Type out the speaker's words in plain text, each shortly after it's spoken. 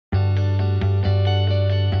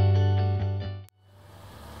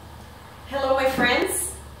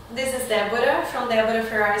from Deborah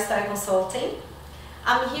Ferrari Style Consulting.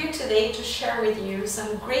 I'm here today to share with you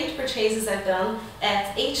some great purchases I've done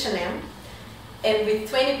at H&M and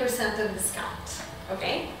with 20% of discount.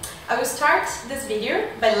 Okay? I will start this video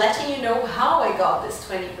by letting you know how I got this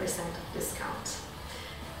 20% of discount.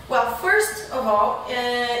 Well, first of all,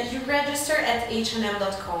 you register at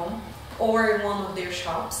hm.com or one of their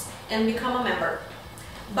shops and become a member.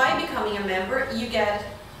 By becoming a member, you get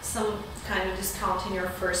some kind of discount in your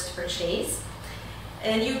first purchase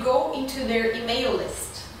and you go into their email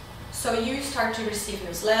list. So you start to receive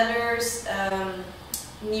newsletters,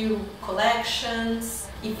 new collections,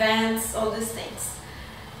 events, all these things.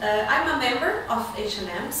 I'm a member of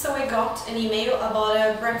H&M, so I got an email about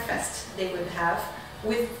a breakfast they would have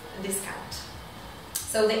with discount.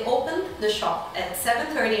 So they opened the shop at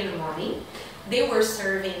 7:30 in the morning. They were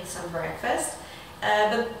serving some breakfast,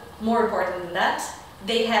 but more important than that,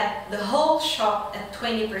 they had the whole shop at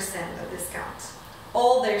 20% of discount,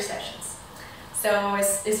 all their sessions. So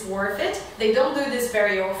it's worth it. They don't do this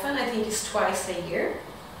very often, I think it's twice a year.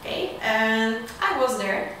 Okay, and I was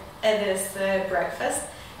there at this breakfast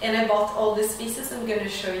and I bought all these pieces I'm going to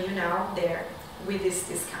show you now there with this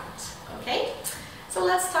discount. Okay, so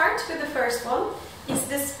let's start with the first one. It's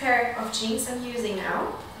this pair of jeans I'm using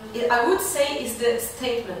now. I would say it's the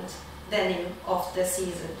statement denim of the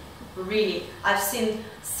season. Really, I've seen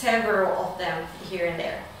several of them here and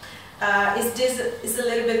there. It's a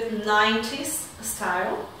little bit 90s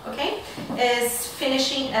style, okay? It's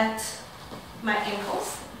finishing at my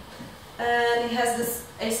ankles. And it has this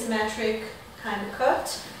asymmetric kind of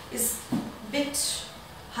cut. It's a bit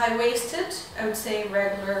high-waisted, I would say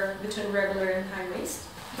regular, between regular and high waist.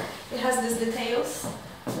 It has these details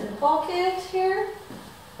in the pocket here.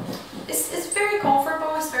 It's very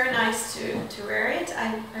comfortable, it's very nice to wear it.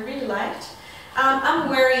 I really liked. I'm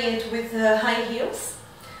wearing it with high heels,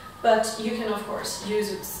 but you can of course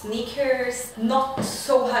use it with sneakers, not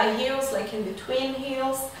so high heels, like in between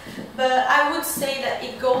heels, but I would say that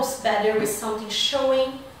it goes better with something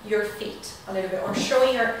showing your feet a little bit or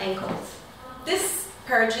showing your ankles. This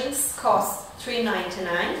pair of jeans cost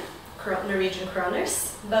 $3.99 Norwegian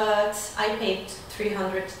kroners, but I paid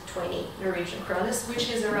 320 Norwegian kroners, which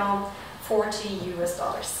is around $40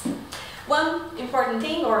 US. One important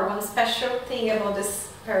thing or one special thing about this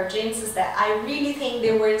pair of jeans is that I really think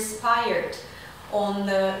they were inspired on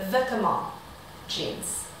the Vetements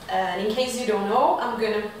jeans. And in case you don't know, I'm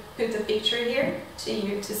going to put a picture here to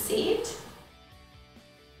you to see it.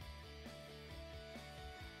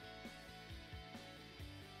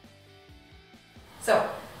 So,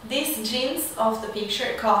 these jeans of the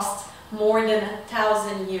picture cost more than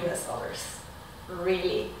 $1,000 US.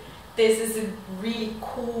 Really. This is a really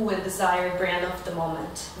cool and desired brand of the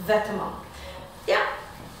moment, Vetements. Yeah,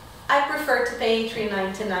 I prefer to pay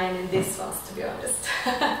 $3.99 in these ones, to be honest.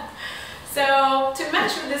 So, to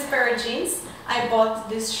match with this pair of jeans, I bought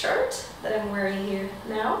this shirt that I'm wearing here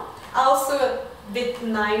now. Also a bit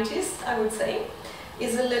 90s, I would say.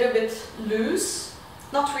 It's a little bit loose,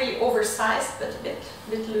 not really oversized, but a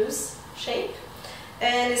bit loose shape.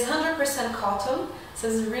 And it's 100% cotton, so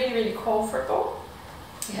it's really, really comfortable.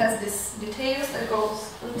 It has this details that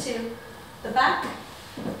goes until the back.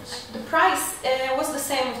 The price was the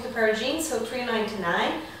same with the pair of jeans, so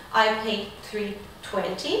 $3.99. I paid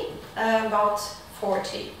 $3.20, about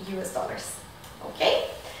 $40 US. Okay,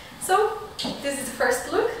 so this is the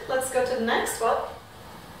first look. Let's go to the next one.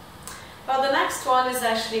 Well, the next one is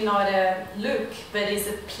actually not a look, but is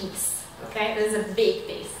a piece. Okay, it's a big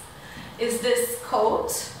piece. It's this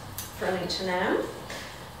coat from H&M.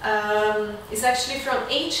 It's actually from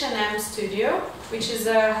H&M Studio, which is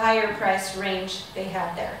a higher price range they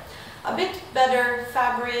have there. A bit better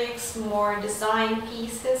fabrics, more design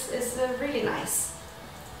pieces. It's a really nice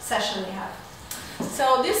session they have.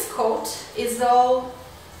 So this coat is all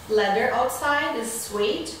leather outside, it's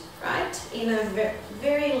suede, right? In a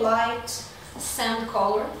very light sand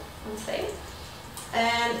color, I would say.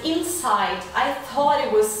 And inside, I thought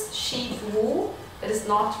it was sheep wool, but it's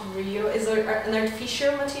not real, it's an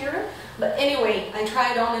artificial material. But anyway, I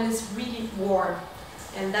tried on and it's really warm.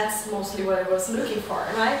 And that's mostly what I was looking for,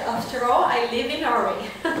 right? After all, I live in Norway.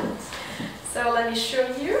 So let me show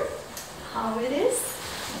you how it is.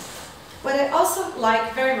 What I also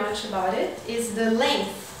like very much about it is the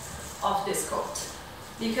length of this coat.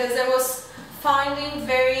 Because I was finding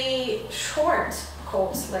very short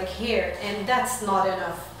coats like here, and that's not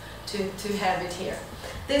enough to have it here.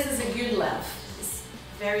 This is a good length. It's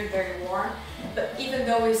very, very warm, but even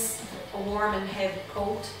though it's a warm and heavy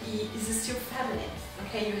coat, it's still feminine.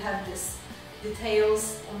 Okay, you have this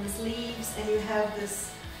details on the sleeves, and you have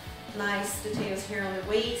this nice details here on the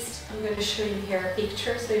waist. I'm going to show you here a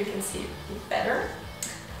picture so you can see it better.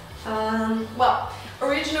 Well,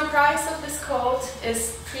 original price of this coat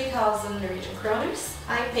is 3,000 Norwegian kroners.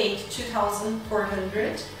 I paid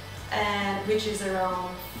 2,400, and which is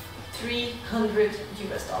around $300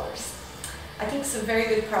 US. I think it's a very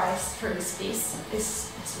good price for this piece.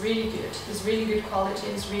 It's really good. It's really good quality.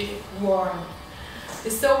 It's really warm.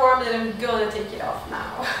 It's so warm that I'm gonna take it off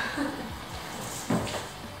now.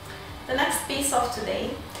 The next piece of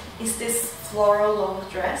today is this floral long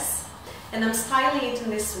dress, and I'm styling it in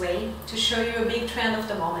this way to show you a big trend of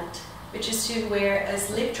the moment, which is to wear a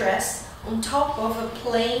slip dress on top of a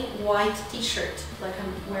plain white t-shirt like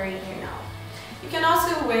I'm wearing here now. You can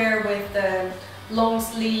also wear with a long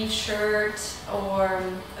sleeve shirt or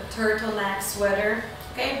a turtleneck sweater,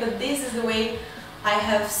 okay? But this is the way I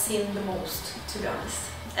have seen the most, to be honest.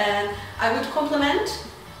 And I would complement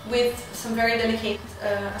with some very delicate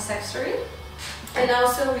accessory, and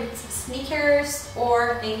also with sneakers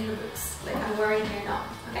or ankle boots, like I'm wearing here now,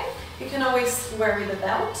 okay? You can always wear with a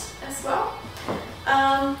belt as well.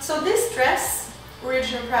 So this dress,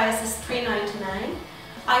 original price is $399.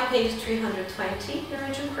 I paid 320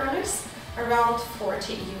 Norwegian kroners, around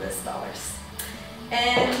 $40 US.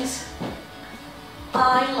 And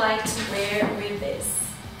I like to wear with this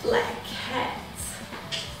black hat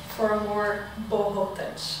for a more boho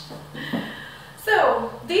touch.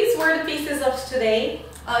 So these were the pieces of today.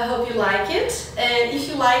 I hope you like it, and if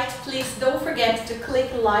you liked, please don't forget to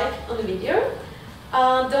click like on the video.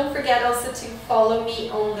 Don't forget also to follow me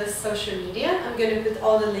on the social media. I'm going to put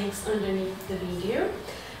all the links underneath the video.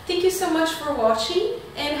 Thank you so much for watching,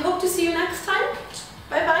 and hope to see you next time.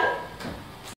 Bye bye!